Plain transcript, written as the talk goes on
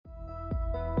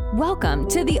Welcome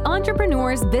to the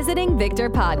Entrepreneurs Visiting Victor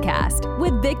podcast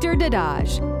with Victor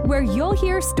Dadage, where you'll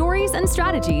hear stories and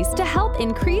strategies to help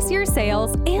increase your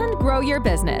sales and grow your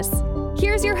business.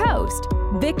 Here's your host,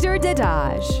 Victor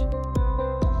Dadage.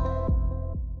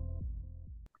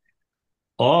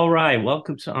 All right,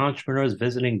 welcome to Entrepreneurs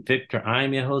Visiting Victor.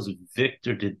 I'm your host,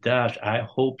 Victor Dadage. I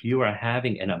hope you are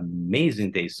having an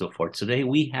amazing day so far. Today,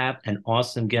 we have an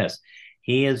awesome guest.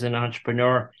 He is an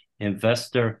entrepreneur,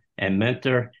 investor, and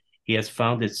mentor. He has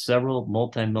founded several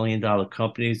multi-million-dollar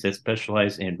companies that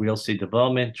specialize in real estate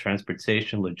development,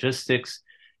 transportation, logistics,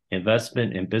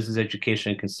 investment, and business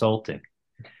education and consulting.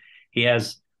 He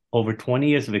has over 20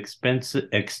 years of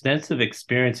extensive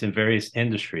experience in various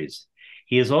industries.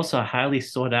 He is also a highly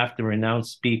sought-after, renowned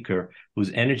speaker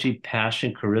whose energy,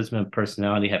 passion, charisma, and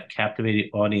personality have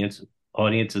captivated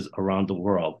audiences around the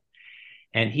world.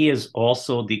 And he is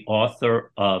also the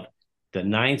author of The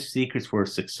 9 Secrets for a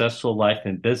Successful Life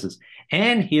and Business.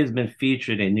 And he has been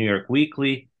featured in New York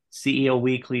Weekly, CEO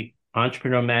Weekly,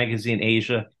 Entrepreneur Magazine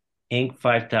Asia, Inc.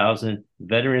 5000,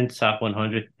 Veteran Top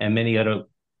 100, and many other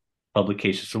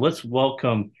publications. So let's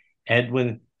welcome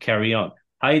Edwin Carrion.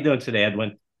 How are you doing today,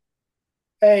 Edwin?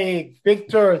 Hey,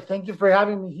 Victor, thank you for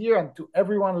having me here. And to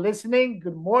everyone listening,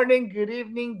 good morning, good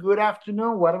evening, good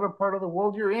afternoon, whatever part of the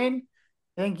world you're in.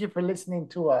 Thank you for listening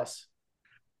to us.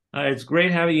 It's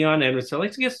great having you on, Edwin. So I'd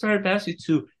like to get started by asking you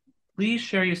to please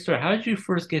share your story. How did you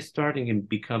first get started in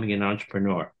becoming an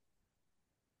entrepreneur?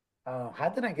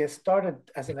 How did I get started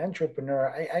as an entrepreneur?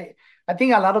 I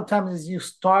think a lot of times you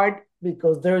start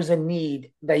because there's a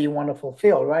need that you want to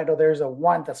fulfill, right? Or there's a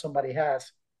want that somebody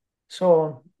has.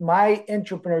 So my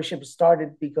entrepreneurship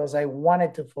started because I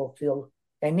wanted to fulfill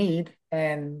a need,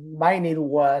 and my need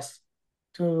was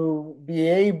to be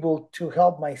able to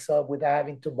help myself without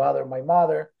having to bother my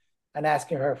mother and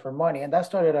asking her for money. And that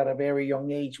started at a very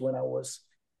young age when I was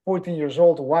 14 years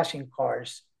old washing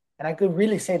cars. And I could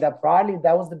really say that probably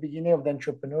that was the beginning of the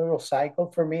entrepreneurial cycle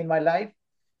for me in my life,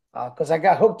 because I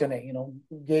got hooked on it,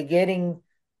 getting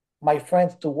my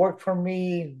friends to work for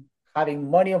me,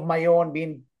 having money of my own,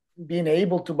 being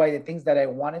able to buy the things that I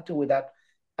wanted to without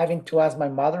having to ask my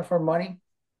mother for money.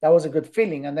 That was a good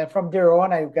feeling. And then from there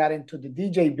on, I got into the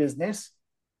DJ business.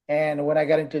 And when I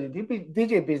got into the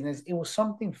DJ business, it was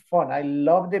something fun. I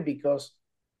loved it because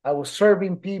I was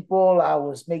serving people. I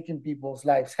was making people's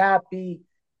lives happy.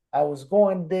 I was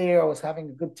going there. I was having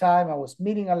a good time. I was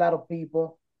meeting a lot of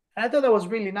people. And I thought that was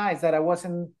really nice that I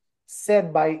wasn't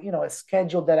set by, a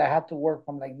schedule that I had to work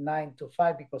from like 9 to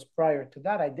 5, because prior to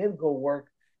that, I did go work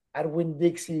at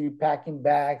Winn-Dixie packing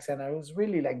bags. And I was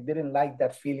really didn't like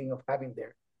that feeling of having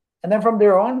there. And then from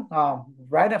there on,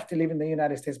 right after leaving the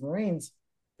United States Marines,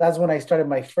 that's when I started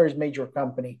my first major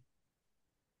company.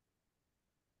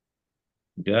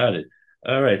 Got it.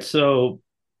 All right. So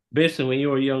basically, when you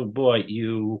were a young boy,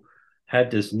 you had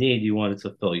this need you wanted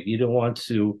to fill. You want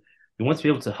to be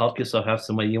able to help yourself have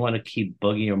some money. You want to keep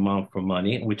bugging your mom for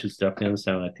money, which is definitely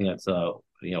understandable. I think that's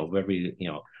very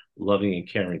loving and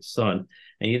caring son.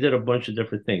 And you did a bunch of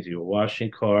different things. You were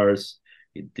washing cars.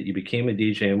 You became a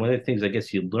DJ, and one of the things I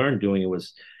guess you learned doing it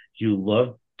was you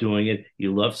loved doing it.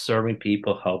 You love serving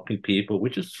people, helping people,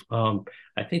 which is,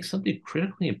 I think, something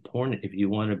critically important if you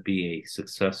want to be a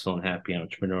successful and happy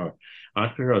entrepreneur.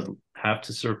 Entrepreneurs have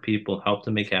to serve people, help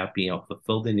them make happy,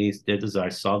 fulfill their needs, their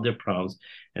desires, solve their problems,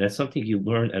 and that's something you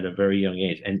learn at a very young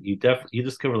age. And you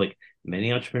discover, like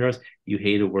many entrepreneurs, you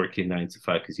hated working 9 to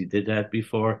 5 because you did that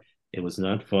before. It was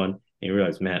not fun, and you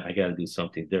realize, man, I got to do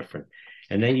something different.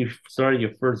 And then you started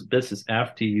your first business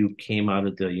after you came out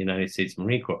of the United States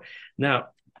Marine Corps. Now,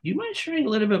 you mind sharing a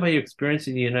little bit about your experience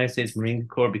in the United States Marine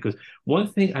Corps? Because one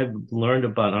thing I've learned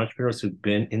about entrepreneurs who've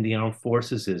been in the armed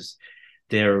forces is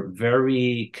they're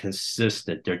very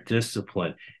consistent, they're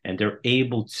disciplined, and they're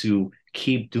able to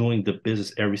keep doing the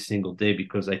business every single day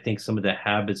because I think some of the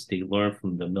habits they learned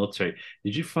from the military.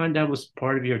 Did you find that was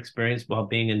part of your experience while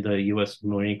being in the U.S.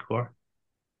 Marine Corps?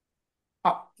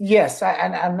 Yes,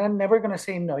 and I'm never going to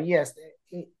say no. Yes,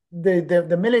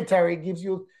 the military gives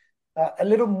you a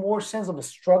little more sense of a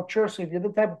structure. So if you're the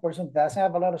type of person that doesn't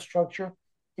have a lot of structure,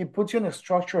 it puts you in a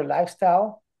structured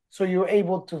lifestyle. So you're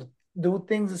able to do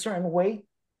things a certain way.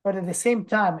 But at the same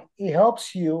time, it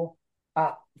helps you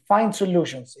find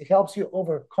solutions. It helps you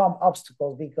overcome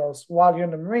obstacles because while you're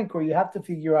in the Marine Corps, you have to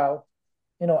figure out,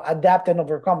 adapt and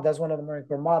overcome. That's one of the Marine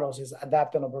Corps mottos is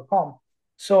adapt and overcome.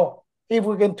 So if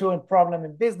we get into a problem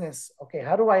in business, okay,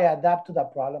 how do I adapt to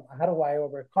that problem? How do I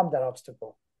overcome that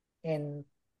obstacle? And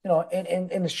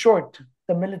in short,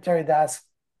 the military does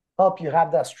help you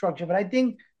have that structure. But I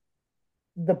think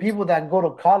the people that go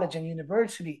to college and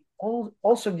university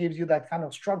also gives you that kind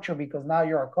of structure because now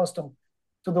you're accustomed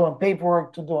to doing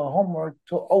paperwork, to doing homework,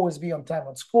 to always be on time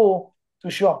at school,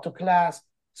 to show up to class.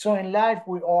 So in life,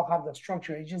 we all have the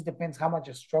structure. It just depends how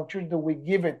much structure do we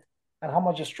give it and how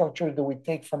much structure do we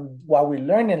take from what we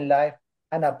learn in life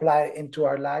and apply it into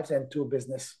our lives and to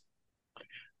business.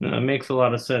 No, it makes a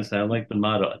lot of sense. I like the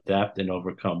motto, adapt and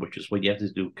overcome, which is what you have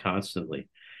to do constantly.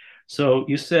 So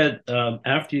you said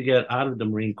after you get out of the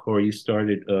Marine Corps, you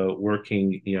started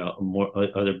working, more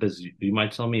other business. You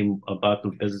might tell me about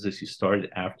the businesses you started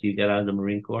after you get out of the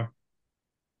Marine Corps?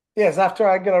 Yes, after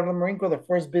I got out of the Marine Corps, the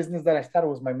first business that I started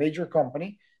was my major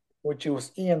company, which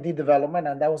was E&D Development,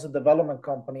 and that was a development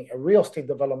company, a real estate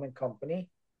development company.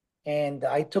 And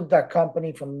I took that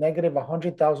company from negative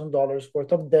 $100,000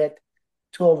 worth of debt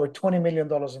to over $20 million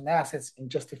in assets in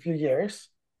just a few years.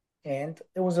 And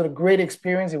it was a great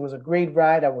experience. It was a great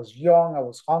ride. I was young. I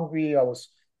was hungry. I was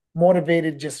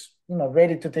motivated, just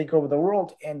ready to take over the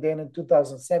world. And then in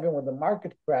 2007, when the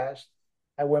market crashed,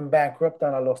 I went bankrupt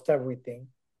and I lost everything.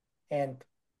 And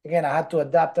again, I had to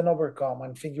adapt and overcome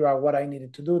and figure out what I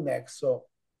needed to do next. So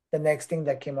the next thing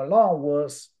that came along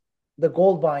was the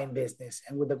gold buying business.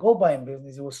 And with the gold buying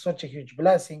business, it was such a huge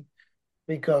blessing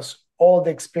because all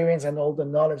the experience and all the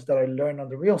knowledge that I learned on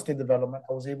the real estate development,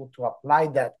 I was able to apply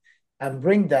that and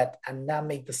bring that and not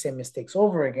make the same mistakes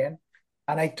over again.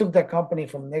 And I took that company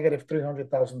from negative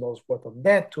 $300,000 worth of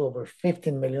debt to over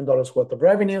 $15 million worth of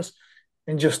revenues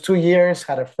in just 2 years,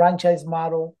 had a franchise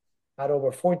model, had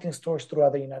over 14 stores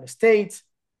throughout the United States,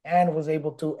 and was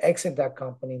able to exit that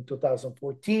company in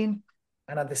 2014.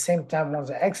 And at the same time, once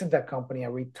I exit that company, I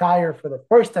retired for the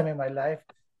first time in my life.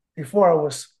 Before I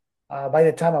was, by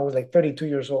the time I was like 32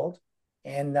 years old,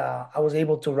 and I was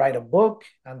able to write a book,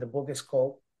 and the book is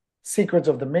called Secrets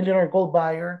of the Millionaire Gold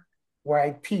Buyer, where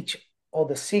I teach all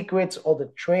the secrets, all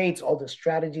the trades, all the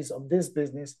strategies of this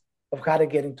business of how to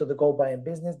get into the gold buying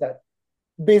business, that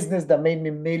business that made me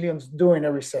millions during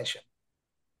a recession.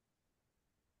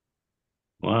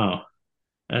 Wow,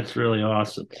 that's really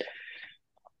awesome.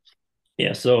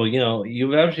 Yeah, so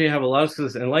you actually have a lot of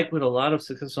success, and like with a lot of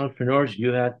successful entrepreneurs,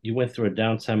 you went through a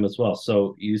downtime as well.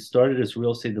 So you started this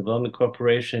real estate development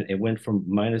corporation. It went from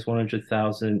minus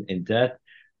 100,000 in debt,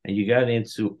 and you got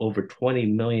into over 20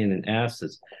 million in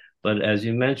assets. But as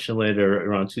you mentioned later,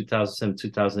 around 2007,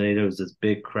 2008, there was this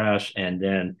big crash, and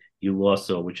then you lost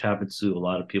it, which happened to a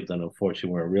lot of people that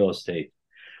unfortunately were in real estate.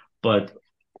 But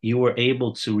you were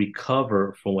able to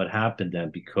recover from what happened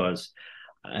then because,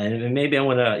 and maybe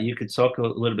you could talk a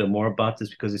little bit more about this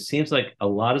because it seems like a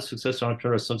lot of successful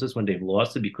entrepreneurs, sometimes when they've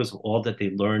lost it because of all that they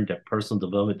learned, that personal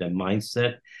development, that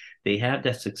mindset, they have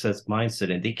that success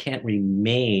mindset and they can't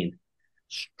remain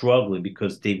struggling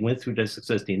because they went through that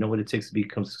success. They know what it takes to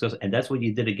become successful. And that's what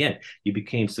you did again. You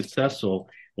became successful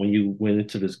when you went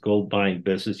into this gold buying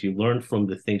business. You learned from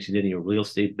the things you did in your real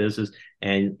estate business.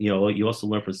 And, you also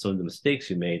learned from some of the mistakes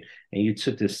you made. And you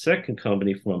took this second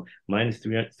company from minus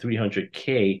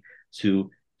 300K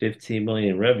to 15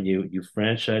 million in revenue. You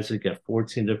franchised it, got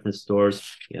 14 different stores,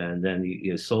 and then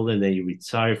you sold it, and then you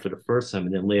retired for the first time.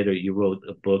 And then later you wrote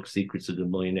a book, Secrets of the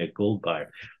Millionaire Gold Buyer.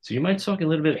 So you might talk a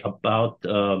little bit about,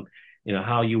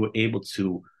 how you were able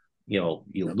to, you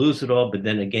lose it all, but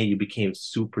then again, you became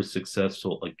super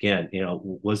successful again.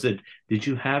 Did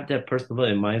you have that personal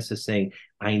mindset saying,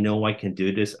 I know I can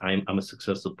do this. I'm a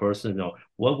successful person.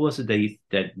 What was it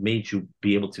that made you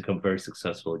be able to become very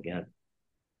successful again?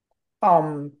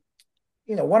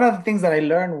 One of the things that I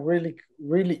learned really,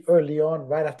 really early on,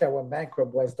 right after I went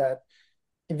bankrupt, was that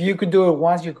if you could do it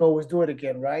once, you could always do it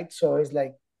again, right? So it's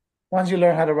like once you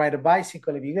learn how to ride a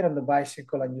bicycle, if you get on the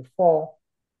bicycle and you fall,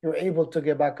 you're able to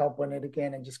get back up on it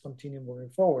again and just continue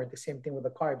moving forward. The same thing with a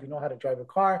car. If you know how to drive a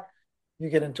car, you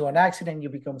get into an accident, you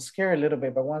become scared a little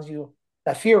bit, but once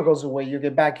that fear goes away, you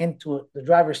get back into the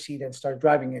driver's seat and start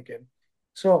driving again.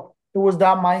 So it was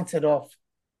that mindset of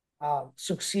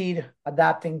succeed,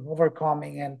 adapting,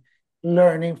 overcoming, and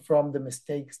learning from the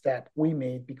mistakes that we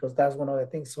made, because that's one of the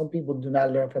things. Some people do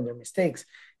not learn from their mistakes.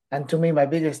 And to me, my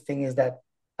biggest thing is that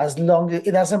as long as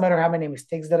it doesn't matter how many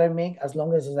mistakes that I make, as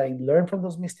long as I learn from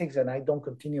those mistakes and I don't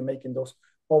continue making those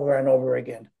over and over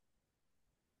again.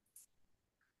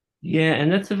 Yeah,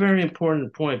 and that's a very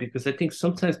important point because I think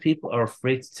sometimes people are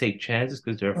afraid to take chances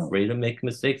because they're afraid of making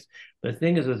mistakes. But the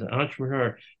thing is, as an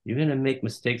entrepreneur, you're going to make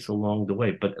mistakes along the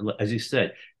way. But as you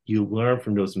said, you learn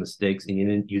from those mistakes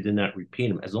and you did not repeat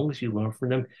them. As long as you learn from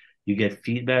them, you get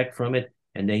feedback from it,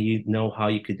 and then you know how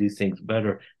you could do things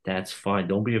better. That's fine.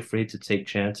 Don't be afraid to take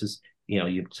chances.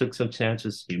 You took some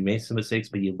chances, you made some mistakes,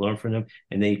 but you learn from them,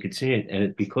 and then you continue.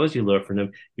 And because you learn from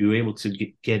them, you're able to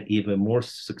get even more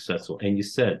successful. And you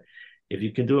said, if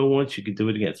you can do it once, you can do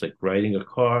it again. It's like riding a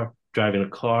car, driving a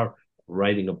car,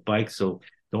 riding a bike. So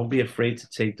don't be afraid to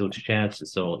take those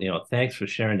chances. So, thanks for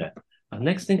sharing that.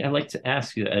 Next thing I'd like to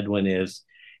ask you, Edwin, is,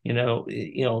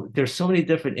 there's so many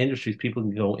different industries people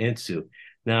can go into.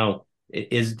 Now,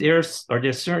 are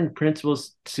there certain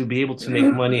principles to be able to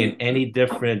make money in any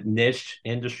different niche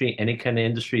industry, any kind of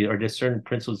industry? Are there certain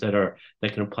principles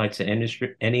that can apply to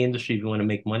any industry if you want to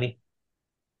make money?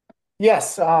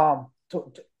 Yes, all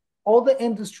the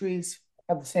industries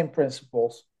have the same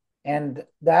principles. And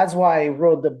that's why I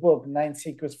wrote the book, Nine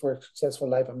Secrets for a Successful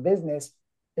Life and Business,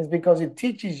 is because it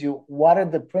teaches you what are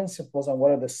the principles and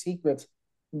what are the secrets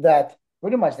that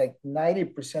pretty much like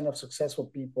 90% of successful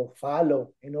people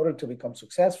follow in order to become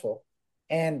successful.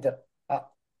 And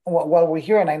while we're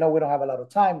here, and I know we don't have a lot of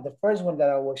time, the first one that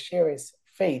I will share is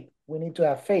faith. We need to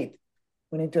have faith.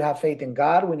 We need to have faith in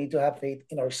God. We need to have faith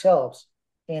in ourselves.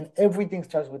 And everything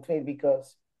starts with faith,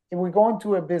 because if we go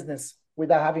into a business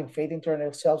without having faith into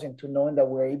ourselves, into knowing that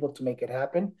we're able to make it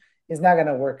happen, it's not going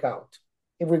to work out.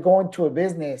 If we go into a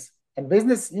business, and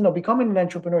business, becoming an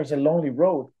entrepreneur is a lonely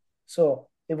road. So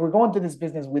if we're going to this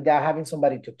business without having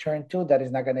somebody to turn to that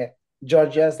is not going to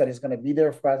judge us, that is going to be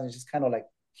there for us, and just kind of like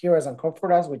hear us and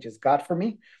comfort us, which is God for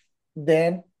me,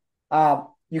 then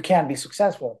you can't be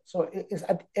successful. So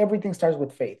everything starts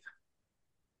with faith.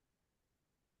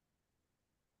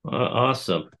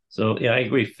 Awesome. So yeah, I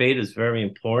agree. Faith is very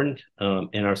important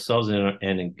in ourselves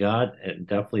and in God. It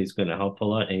definitely is going to help a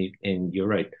lot. And you're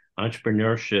right.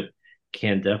 Entrepreneurship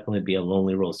can definitely be a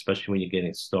lonely road, especially when you're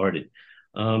getting started.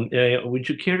 Would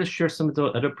you care to share some of the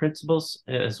other principles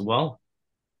as well?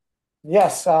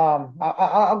 Yes,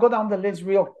 I'll go down the list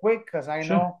real quick because I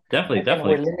Sure, know definitely, again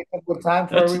we're definitely. limited with time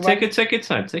for Let's take everybody. it, take your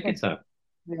time, take your time.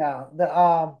 Yeah,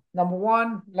 the number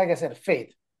one, like I said,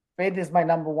 faith. Faith is my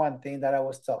number one thing that I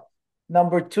was taught.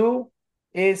 Number two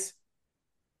is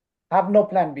have no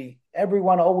plan B.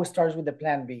 Everyone always starts with the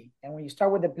plan B, and when you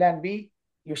start with the plan B,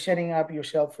 you're setting up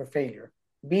yourself for failure.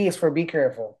 B is for be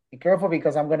careful. Be careful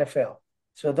because I'm gonna fail.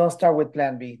 So don't start with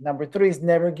plan B. Number three is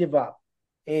never give up.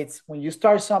 It's when you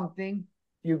start something,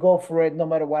 you go for it no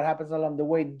matter what happens along the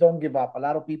way. Don't give up. A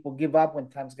lot of people give up when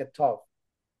times get tough.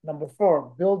 Number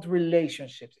four, build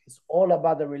relationships. It's all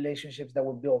about the relationships that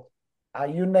we build.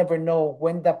 You never know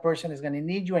when that person is going to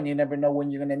need you, and you never know when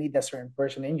you're going to need that certain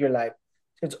person in your life.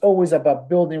 So it's always about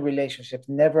building relationships,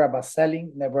 never about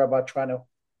selling, never about trying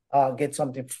to get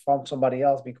something from somebody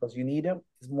else because you need them.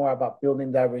 It's more about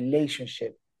building that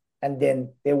relationship, and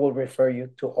then they will refer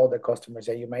you to all the customers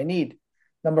that you might need.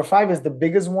 Number five is the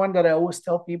biggest one that I always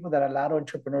tell people that a lot of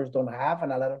entrepreneurs don't have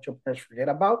and a lot of entrepreneurs forget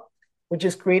about, which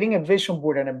is creating a vision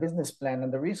board and a business plan.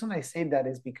 And the reason I say that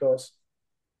is because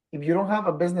if you don't have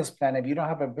a business plan, if you don't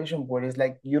have a vision board, it's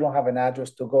like you don't have an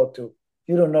address to go to.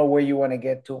 You don't know where you want to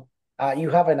get to. You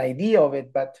have an idea of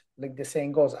it, but like the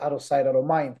saying goes, out of sight, out of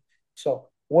mind. So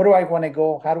where do I want to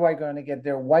go? How do I going to get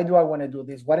there? Why do I want to do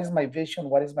this? What is my vision?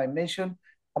 What is my mission?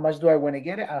 How much do I want to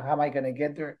get it? And how am I going to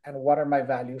get there? And what are my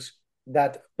values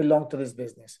that belong to this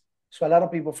business? So a lot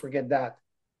of people forget that.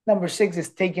 Number six is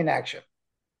taking action.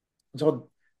 So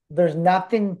there's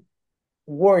nothing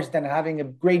worse than having a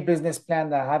great business plan,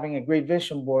 than having a great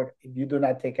vision board if you do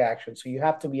not take action. So you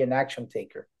have to be an action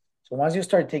taker. So once you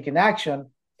start taking action,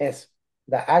 is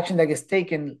the action that gets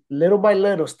taken little by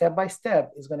little, step by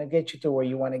step, is going to get you to where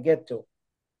you want to get to.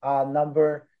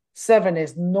 Number seven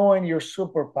is knowing your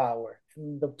superpower.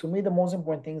 And to me, the most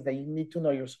important thing is that you need to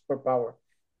know your superpower.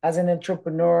 As an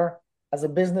entrepreneur, as a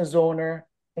business owner,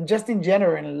 and just in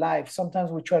general in life, sometimes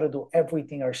we try to do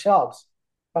everything ourselves.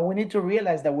 But we need to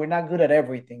realize that we're not good at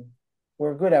everything.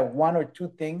 We're good at one or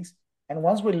two things. And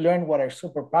once we learn what our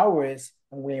superpower is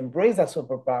and we embrace that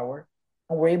superpower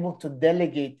and we're able to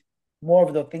delegate more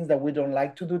of the things that we don't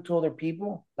like to do to other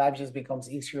people, life just becomes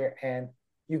easier and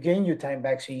you gain your time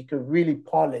back so you can really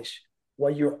polish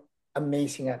what you're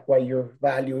amazing at, what your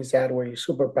value is at, where your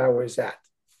superpower is at.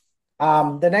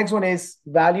 The next one is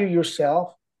value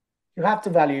yourself. You have to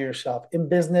value yourself in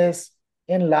business,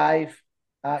 in life,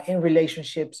 in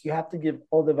relationships. You have to give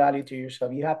all the value to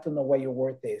yourself. You have to know what your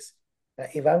worth is.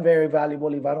 If I'm very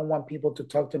valuable, if I don't want people to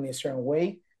talk to me a certain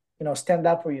way, stand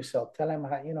up for yourself. Tell them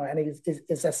how, and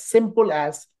it's as simple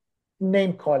as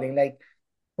name calling. Like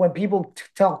when people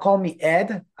call me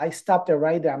Ed, I stop there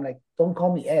right there. I'm like, don't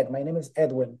call me Ed. My name is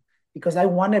Edwin because I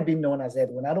want to be known as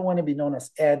Edwin. I don't want to be known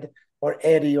as Ed or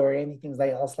Eddie or anything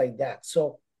else like that.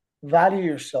 So value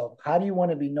yourself. How do you want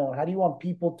to be known? How do you want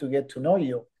people to get to know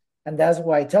you? And that's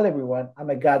why I tell everyone I'm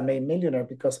a God-made millionaire,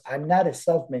 because I'm not a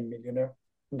self-made millionaire.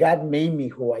 God made me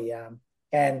who I am.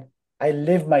 And I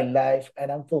live my life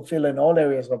and I'm fulfilled in all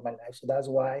areas of my life. So that's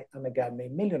why I'm a God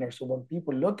made millionaire. So when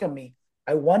people look at me,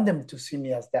 I want them to see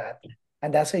me as that.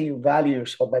 And that's how you value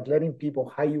yourself, by letting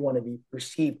people how you want to be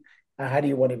perceived and how do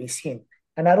you want to be seen.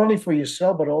 And not only for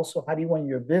yourself, but also how do you want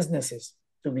your businesses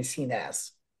to be seen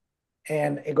as.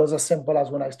 And it goes as simple as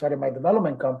when I started my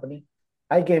development company,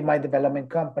 I gave my development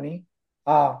company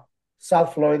uh,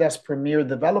 South Florida's premier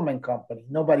development company.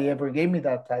 Nobody ever gave me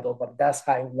that title, but that's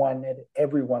how I wanted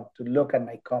everyone to look at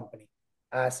my company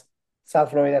as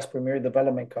South Florida's premier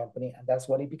development company. And that's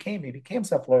what it became. It became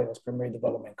South Florida's premier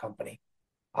development company.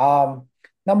 Um,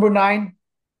 Number nine,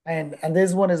 and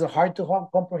this one is hard to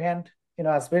comprehend. You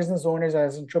know, as business owners,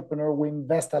 as entrepreneur, we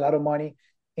invest a lot of money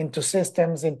into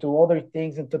systems, into other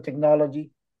things, into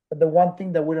technology. But the one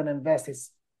thing that we don't invest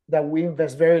is that we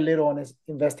invest very little on is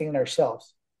investing in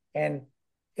ourselves. And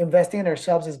investing in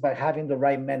ourselves is by having the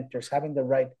right mentors, having the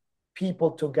right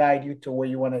people to guide you to where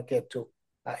you want to get to.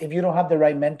 If you don't have the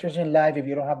right mentors in life, if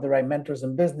you don't have the right mentors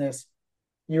in business,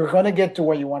 you're going to get to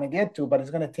where you want to get to, but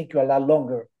it's going to take you a lot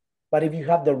longer. But if you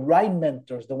have the right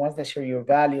mentors, the ones that share your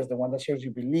values, the ones that share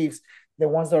your beliefs, the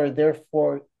ones that are there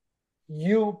for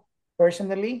you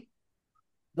personally,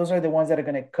 those are the ones that are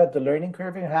going to cut the learning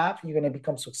curve in half. You're going to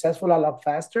become successful a lot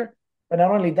faster. But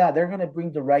not only that, they're going to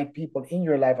bring the right people in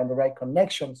your life and the right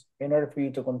connections in order for you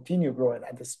to continue growing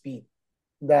at the speed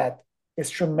that is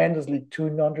tremendously to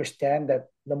understand that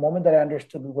the moment that I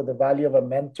understood what the value of a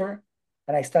mentor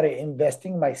and I started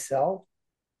investing myself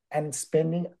and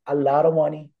spending a lot of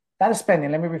money, not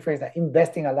spending, let me rephrase that,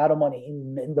 investing a lot of money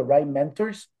in the right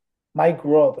mentors, my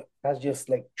growth has just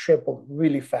like tripled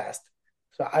really fast.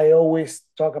 So I always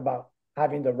talk about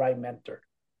having the right mentor,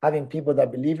 having people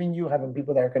that believe in you, having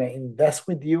people that are going to invest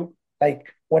with you.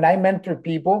 Like when I mentor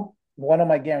people, one of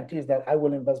my guarantees that I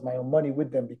will invest my own money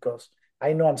with them because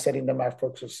I know I'm setting them up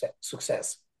for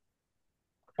success.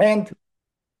 And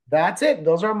that's it.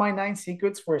 Those are my 9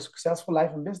 secrets for a successful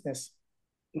life and business.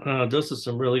 Those are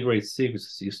some really great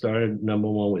secrets. You started number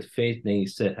one with faith, then you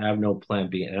said have no plan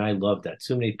B, and I love that.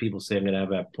 Too many people say I'm going to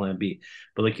have a plan B,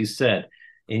 but like you said,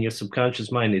 in your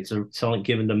subconscious mind, it's telling,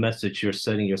 giving the message you're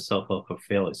setting yourself up for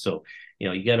failure. So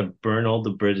you got to burn all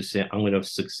the bridges. Say I'm going to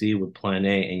succeed with plan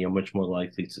A, and you're much more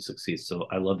likely to succeed. So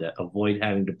I love that. Avoid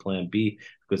having the plan B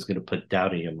because it's going to put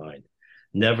doubt in your mind.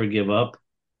 Never give up.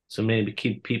 So many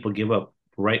people give up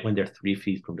right when they're 3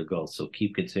 feet from the goal. So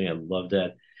keep continuing. I love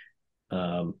that.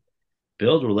 Um,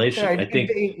 Build Yeah, relationship. I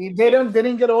think. if they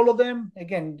didn't get all of them,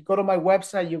 again, go to my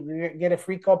website. You get a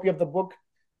free copy of the book.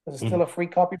 There's still Mhm. a free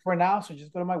copy for now. So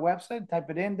just go to my website, type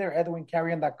it in there,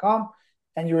 edwincarrion.com,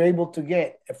 and you're able to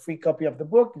get a free copy of the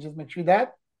book. Just make sure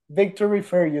that Victor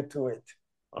refer you to it.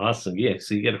 Awesome. Yeah.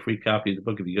 So you get a free copy of the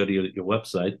book if you go to your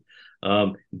website.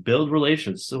 Build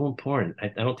relations, so important. I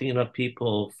don't think enough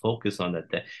people focus on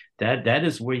that. That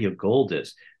is where your gold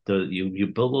is. You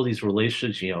build all these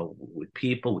relations, with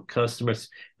people, with customers.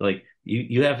 Like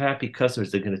you have happy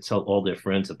customers, they're going to tell all their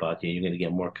friends about you. You're going to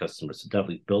get more customers. So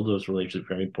definitely build those relationships.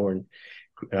 Very important.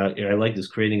 I like this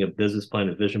creating a business plan,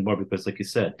 a vision board, because like you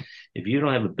said, if you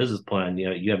don't have a business plan,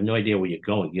 you have no idea where you're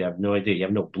going. You have no idea. You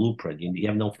have no blueprint. You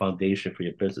have no foundation for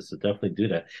your business. So definitely do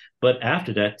that. But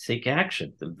after that, take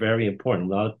action. It's very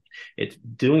important. It's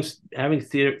doing having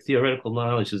theoretical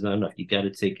knowledge is not enough. You got to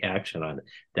take action on it.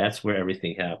 That's where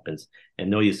everything happens.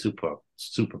 And know your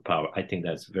superpower. I think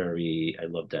I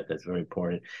love that. That's very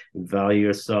important. Value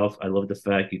yourself. I love the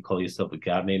fact you call yourself a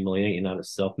God-made millionaire. You're not a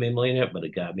self-made millionaire, but a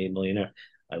God-made millionaire.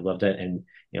 I love that. And,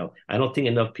 I don't think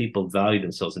enough people value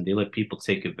themselves and they let people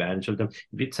take advantage of them.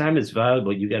 If your time is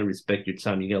valuable, you got to respect your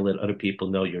time. You got to let other people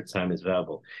know your time is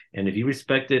valuable. And if you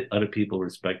respect it, other people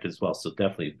respect it as well. So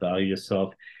definitely value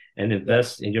yourself and Yes.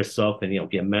 invest in yourself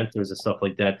and, get mentors and stuff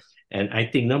like that. And I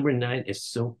think number 9 is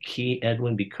so key,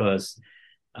 Edwin, because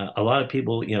a lot of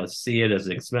people, see it as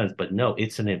an expense, but no,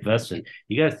 it's an investment.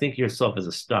 You got to think of yourself as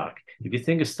a stock. If you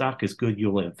think a stock is good,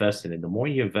 you will invest in it. The more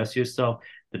you invest yourself,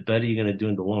 the better you're going to do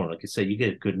in the long run. Like I said, you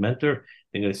get a good mentor,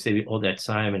 they're going to save you all that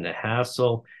time and the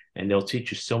hassle, and they'll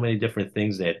teach you so many different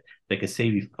things that they can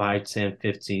save you 5, 10,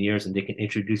 15 years, and they can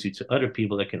introduce you to other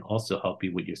people that can also help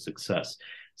you with your success.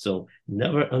 So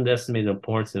never underestimate the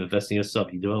importance of investing in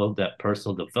yourself. You develop that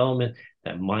personal development,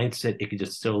 that mindset, it can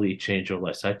just totally change your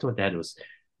life. So I thought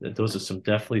those are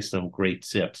definitely some great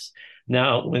tips.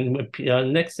 Now,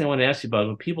 next thing I want to ask you about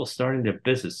when people starting their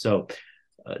business. So,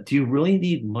 do you really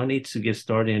need money to get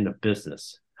started in a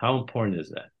business? How important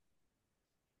is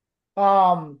that?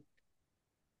 Um,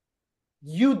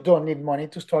 you don't need money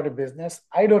to start a business.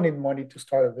 I don't need money to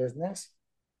start a business.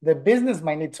 The business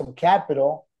might need some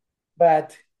capital,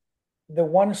 but the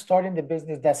one starting the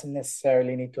business doesn't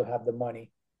necessarily need to have the money.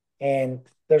 and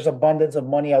there's abundance of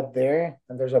money out there,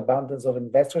 and there's abundance of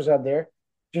investors out there.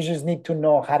 You just need to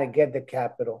know how to get the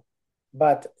capital.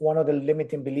 But one of the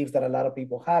limiting beliefs that a lot of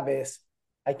people have is,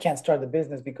 I can't start the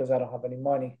business because I don't have any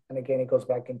money. And again, it goes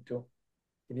back into,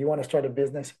 if you want to start a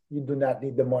business, you do not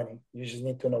need the money. You just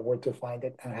need to know where to find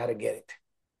it and how to get it.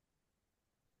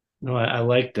 No, I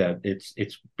like that. It's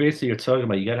basically you're talking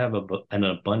about you got to have an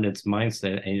abundance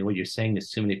mindset, and what you're saying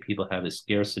is too many people have a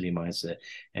scarcity mindset,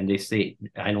 and they say,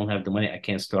 "I don't have the money, I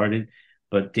can't start it,"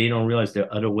 but they don't realize there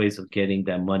are other ways of getting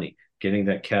that money, getting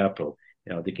that capital.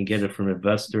 They can get it from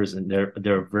investors, and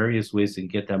there are various ways to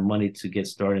get that money to get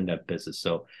started in that business.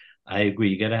 So I agree,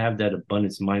 you got to have that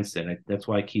abundance mindset. That's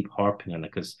why I keep harping on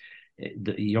it, because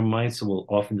your mindset will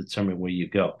often determine where you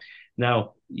go.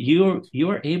 Now,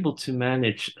 you're able to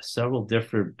manage several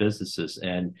different businesses,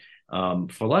 and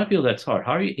for a lot of people, that's hard.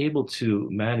 How are you able to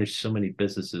manage so many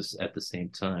businesses at the same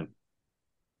time?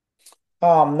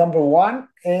 Number one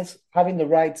is having the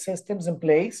right systems in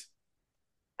place,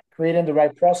 creating the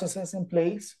right processes in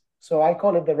place. So I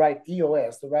call it the right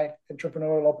EOS, the right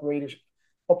entrepreneurial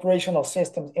operational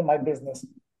systems in my business.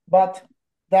 But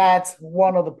that's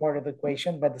one of the part of the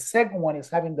equation. But the second one is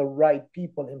having the right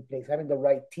people in place, having the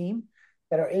right team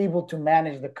that are able to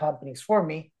manage the companies for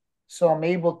me. So I'm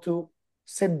able to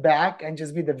sit back and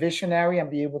just be the visionary and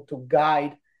be able to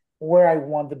guide where I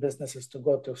want the businesses to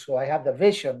go to. So I have the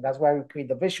vision. That's why we create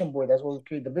the vision board. That's why we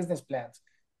create the business plans.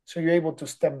 So you're able to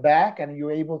step back and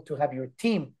you're able to have your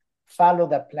team follow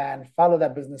that plan, follow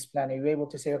that business plan. And you're able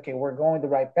to say, okay, we're going the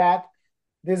right path.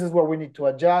 This is where we need to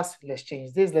adjust. Let's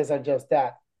change this. Let's adjust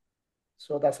that.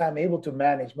 So that's how I'm able to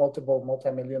manage multiple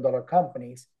multi-million-dollar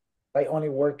companies by only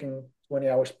working 20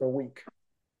 hours per week.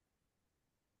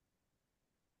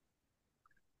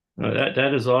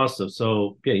 That is awesome.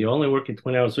 So yeah, you're only working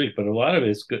 20 hours a week, but a lot of it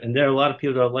is good. And there are a lot of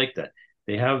people that are like that.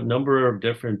 They have a number of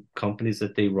different companies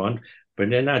that they run, but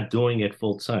they're not doing it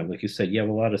full time. Like you said, you have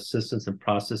a lot of systems and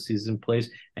processes in place,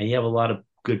 and you have a lot of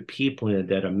good people in it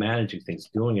that are managing things,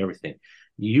 doing everything.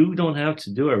 You don't have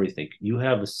to do everything. You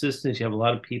have assistants. You have a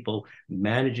lot of people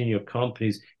managing your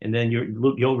companies, and then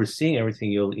you're overseeing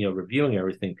everything. You're reviewing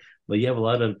everything, but you have a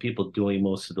lot of people doing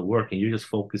most of the work, and you're just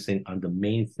focusing on the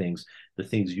main things, the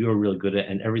things you're really good at,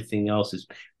 and everything else is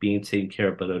being taken care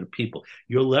of by other people.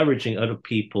 You're leveraging other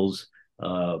people's,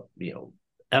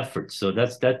 efforts. So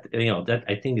that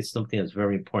I think is something that's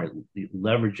very important.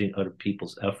 Leveraging other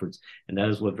people's efforts, and that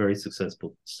is what very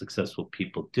successful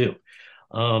people do.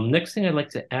 Next thing I'd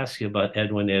like to ask you about,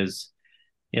 Edwin, is,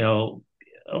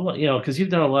 because you've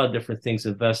done a lot of different things,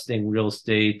 investing, real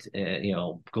estate,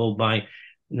 gold buying.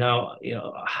 Now,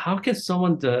 how can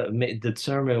someone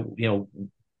determine,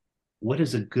 what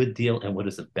is a good deal and what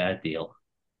is a bad deal?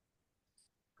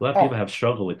 A lot of people have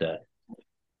struggled with that.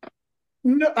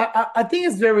 No, I think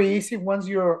it's very easy once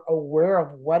you're aware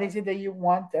of what is it that you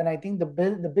want. And I think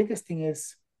the biggest thing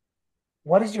is,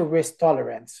 what is your risk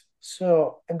tolerance?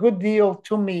 So a good deal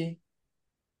to me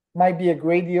might be a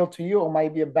great deal to you or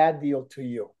might be a bad deal to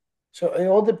you. So it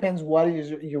all depends what is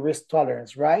your risk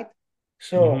tolerance, right?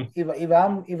 So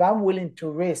if I'm willing to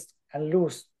risk and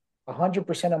lose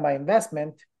 100% of my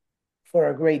investment for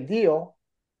a great deal,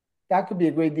 that could be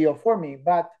a great deal for me.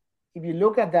 But if you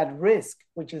look at that risk,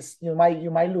 which is you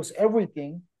might lose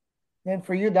everything, then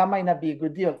for you that might not be a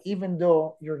good deal, even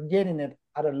though you're getting it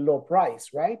at a low price,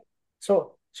 right?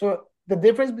 So the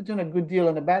difference between a good deal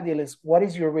and a bad deal is, what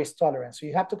is your risk tolerance? So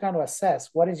you have to kind of assess,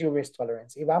 what is your risk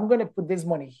tolerance? If I'm going to put this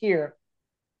money here,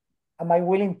 am I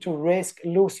willing to risk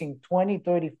losing 20,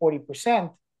 30,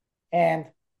 40%? And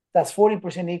does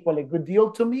 40% equal a good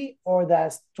deal to me, or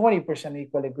does 20%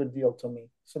 equal a good deal to me?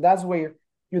 So that's where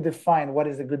you define what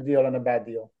is a good deal and a bad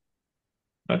deal.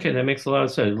 Okay, that makes a lot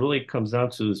of sense. It really comes down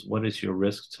to is, what is your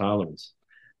risk tolerance?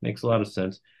 Makes a lot of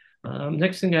sense.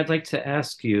 Next thing I'd like to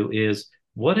ask you is,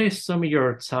 what are some of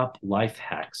your top life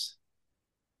hacks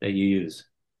that you use?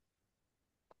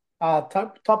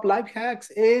 Top life hacks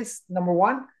is, number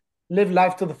one, live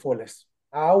life to the fullest.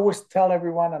 I always tell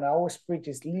everyone, and I always preach,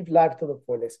 is live life to the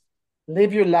fullest.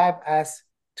 Live your life as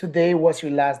today was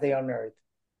your last day on earth,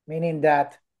 meaning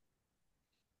that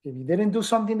if you didn't do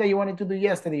something that you wanted to do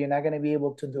yesterday, you're not going to be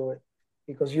able to do it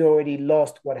because you already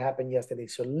lost what happened yesterday.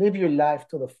 So live your life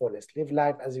to the fullest. Live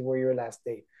life as it were your last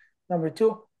day. Number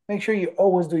two, make sure you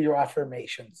always do your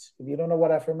affirmations. If you don't know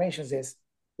what affirmations is,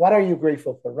 what are you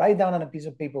grateful for? Write down on a piece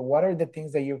of paper, what are the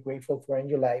things that you're grateful for in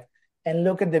your life, and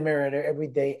look at the mirror every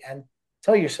day and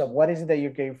tell yourself, what is it that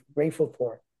you're grateful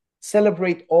for?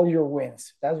 Celebrate all your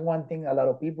wins. That's one thing a lot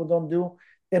of people don't do.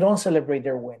 They don't celebrate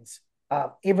their wins.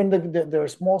 Even the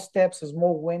small steps, the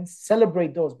small wins,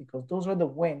 celebrate those, because those are the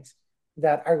wins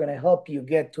that are going to help you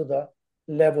get to the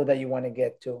level that you want to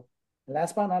get to. And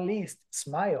last but not least,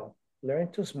 smile.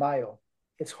 Learn to smile.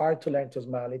 It's hard to learn to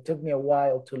smile. It took me a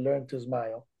while to learn to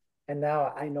smile. And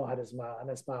now I know how to smile, and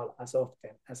I smile as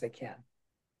often as I can.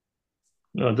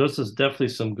 No, those is definitely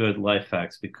some good life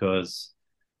hacks because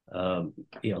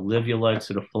live your life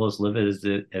to the fullest, live it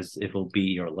as if it'll be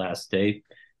your last day,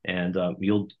 and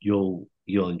you'll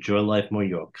enjoy life more,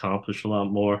 you'll accomplish a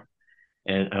lot more.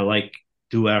 And I like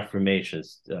do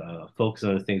affirmations, focus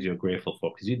on the things you're grateful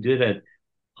for, because you do that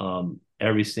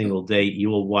every single day. You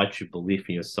will watch your belief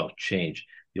in yourself change.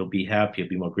 You'll be happy, you'll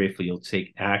be more grateful, you'll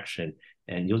take action,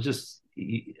 and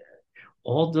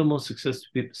all the most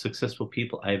successful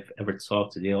people I've ever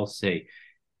talked to, they all say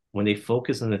when they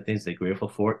focus on the things they're grateful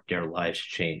for, their lives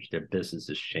change, their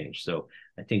businesses change. So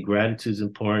I think gratitude is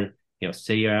important.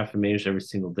 Say your affirmations every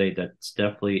single day. That's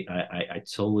definitely, I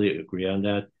totally agree on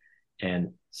that.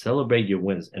 And celebrate your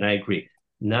wins. And I agree.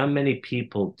 Not many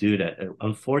people do that.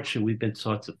 Unfortunately, we've been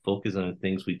taught to focus on the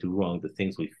things we do wrong, the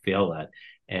things we fail at.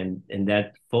 And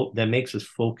that makes us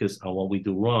focus on what we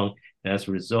do wrong. And as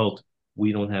a result,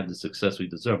 we don't have the success we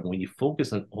deserve. When you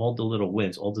focus on all the little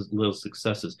wins, all the little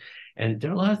successes, and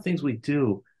there are a lot of things we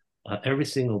do every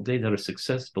single day that are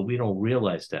success, but we don't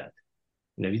realize that.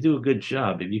 If you do a good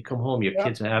job, if you come home, your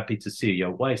kids are happy to see you,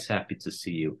 your wife's happy to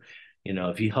see you.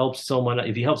 If you help someone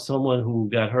who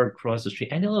got hurt across the street,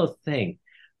 any little thing,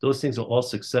 those things are all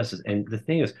successes. And the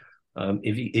thing is,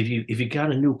 if you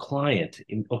got a new client,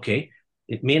 okay,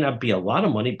 it may not be a lot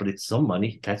of money, but it's some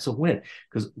money. That's a win.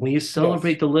 Because when you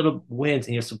celebrate the little wins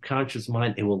in your subconscious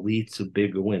mind, it will lead to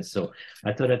bigger wins. So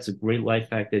I thought that's a great life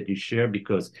hack that you share,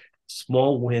 because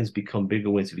small wins become bigger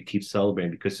wins if you keep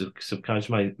celebrating, because the subconscious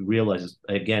mind realizes,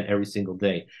 again, every single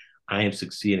day, I am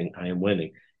succeeding, I am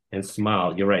winning. And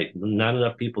smile. You're right. Not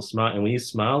enough people smile. And when you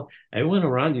smile, everyone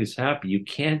around you is happy. You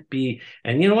can't be,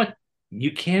 and you know what?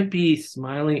 You can't be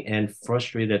smiling and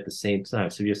frustrated at the same time.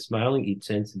 So if you're smiling, you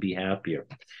tend to be happier.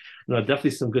 No,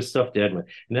 definitely some good stuff there, Edwin.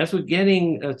 And as we're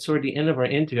getting toward the end of our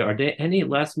interview, are there any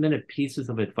last minute pieces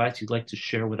of advice you'd like to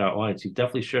share with our audience? You've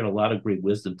definitely shared a lot of great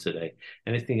wisdom today.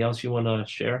 Anything else you want to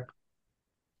share?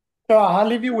 I'll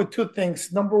leave you with two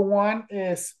things. Number one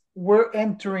is we're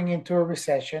entering into a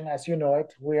recession, as you know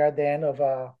it. We are at the end of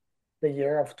the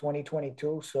year of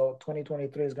 2022. So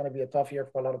 2023 is going to be a tough year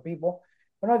for a lot of people.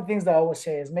 One of the things that I always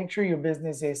say is make sure your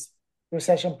business is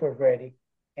recession-proof ready.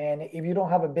 And if you don't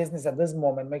have a business at this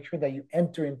moment, make sure that you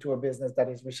enter into a business that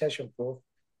is recession-proof.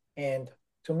 And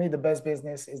to me, the best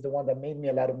business is the one that made me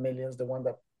a lot of millions, the one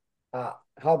that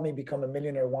helped me become a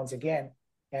millionaire once again,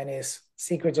 and is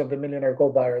Secrets of the Millionaire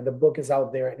Gold Buyer. The book is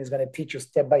out there and it's going to teach you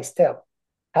step by step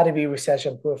how to be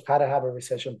recession-proof, how to have a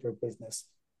recession-proof business.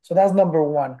 So that's number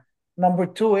one. Number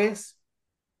two is,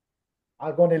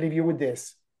 I'm going to leave you with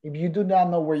this. If you do not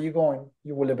know where you're going,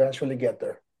 you will eventually get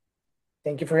there.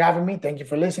 Thank you for having me. Thank you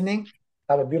for listening.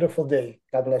 Have a beautiful day.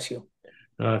 God bless you.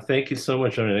 Thank you so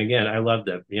much. And again, I love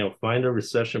that. Find a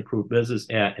recession-proof business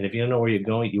and if you don't know where you're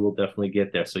going, you will definitely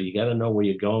get there. So you got to know where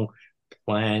you're going.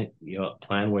 Plan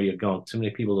where you're going. Too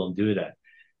many people don't do that.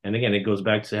 And again, it goes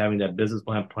back to having that business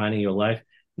plan, planning your life,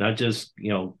 not just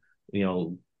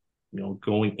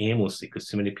going aimlessly, because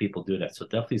too many people do that. So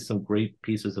definitely some great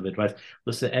pieces of advice.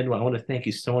 Listen, Edwin, I want to thank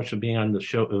you so much for being on the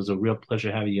show. It was a real pleasure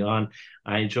having you on.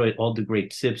 I enjoyed all the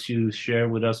great tips you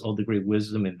shared with us, all the great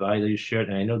wisdom and value you shared.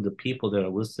 And I know the people that are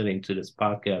listening to this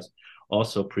podcast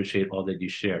also appreciate all that you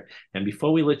shared. And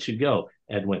before we let you go,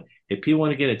 Edwin, if people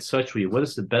want to get in touch with you, what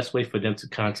is the best way for them to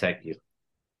contact you?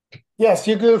 Yes,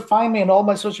 you can find me on all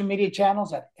my social media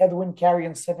channels at Edwin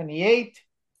Carrion 78.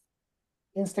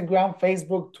 Instagram,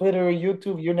 Facebook, Twitter,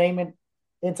 YouTube, you name it,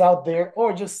 it's out there.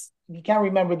 Or just, if you can't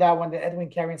remember that one, the Edwin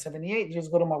Carrion 78, just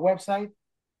go to my website,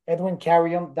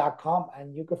 edwincarrion.com,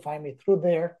 and you can find me through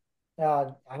there. I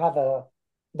have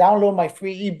download my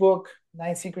free ebook,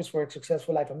 9 Secrets for a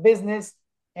Successful Life and Business.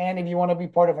 And if you want to be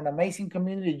part of an amazing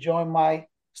community, join my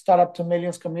Startup to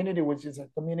Millions community, which is a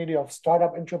community of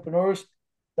startup entrepreneurs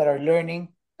that are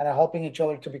learning and are helping each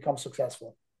other to become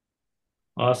successful.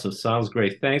 Awesome. Sounds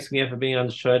great. Thanks again for being on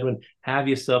the show, Edwin. Have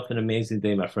yourself an amazing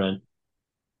day, my friend.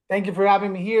 Thank you for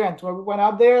having me here. And to everyone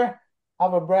out there,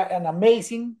 have an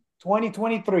amazing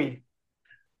 2023.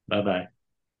 Bye-bye.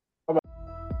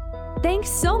 Thanks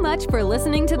so much for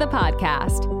listening to the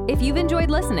podcast. If you've enjoyed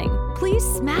listening, please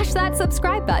smash that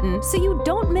subscribe button so you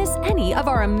don't miss any of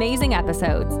our amazing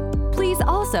episodes. Please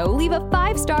also leave a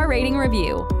 5-star rating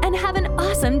review and have an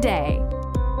awesome day.